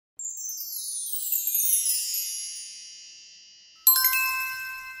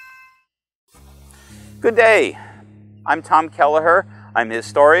Good day. I'm Tom Kelleher. I'm a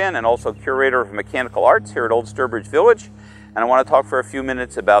historian and also curator of mechanical arts here at Old Sturbridge Village. And I want to talk for a few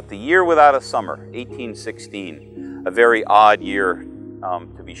minutes about the year without a summer, 1816. A very odd year,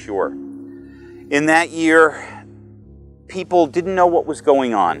 to be sure. In that year, people didn't know what was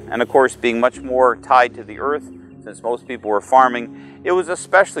going on. And of course, being much more tied to the earth, since most people were farming, it was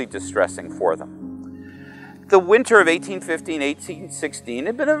especially distressing for them. The winter of 1815-1816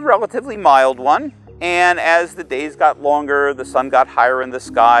 had been a relatively mild one. And as the days got longer, the sun got higher in the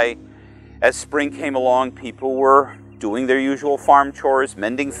sky. As spring came along, people were doing their usual farm chores,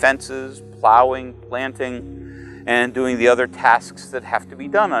 mending fences, plowing, planting, and doing the other tasks that have to be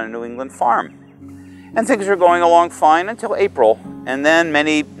done on a New England farm. And things were going along fine until April. And then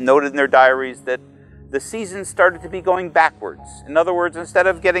many noted in their diaries that the season started to be going backwards. In other words, instead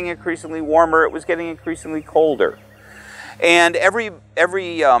of getting increasingly warmer, it was getting increasingly colder. And every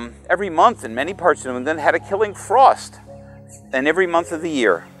month in many parts of New England had a killing frost, and every month of the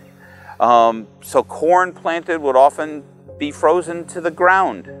year. So corn planted would often be frozen to the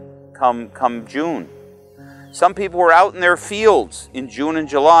ground come June. Some people were out in their fields in June and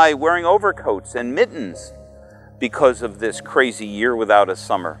July wearing overcoats and mittens because of this crazy year without a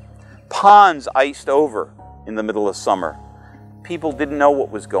summer. Ponds iced over in the middle of summer. People didn't know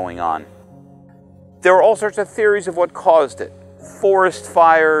what was going on. There were all sorts of theories of what caused it. Forest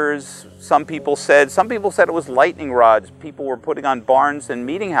fires, some people said it was lightning rods people were putting on barns and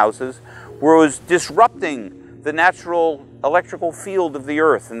meeting houses where it was disrupting the natural electrical field of the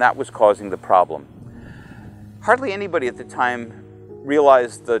earth, and that was causing the problem. Hardly anybody at the time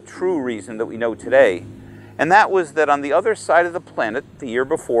realized the true reason that we know today, and that was that on the other side of the planet, the year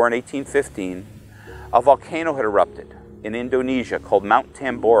before, in 1815, a volcano had erupted in Indonesia called Mount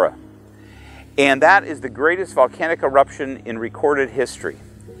Tambora. And that is the greatest volcanic eruption in recorded history.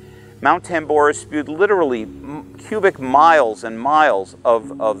 Mount Tambora spewed literally cubic miles and miles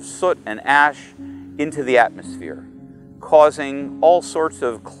of soot and ash into the atmosphere, causing all sorts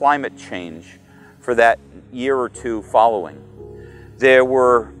of climate change for that year or two following. There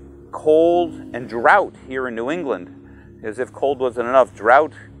were cold and drought here in New England. As if cold wasn't enough,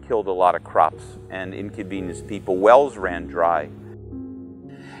 drought killed a lot of crops and inconvenienced people. Wells ran dry.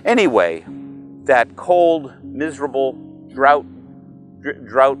 Anyway, that cold, miserable,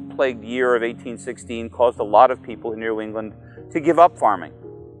 drought-plagued year of 1816 caused a lot of people in New England to give up farming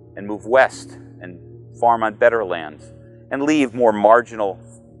and move west and farm on better lands and leave more marginal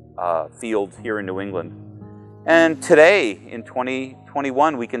fields here in New England. And today, in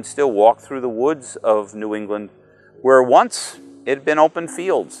 2021, we can still walk through the woods of New England where once it had been open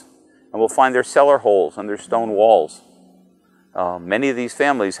fields, and we'll find their cellar holes and their stone walls. Many of these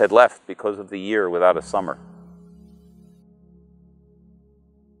families had left because of the year without a summer.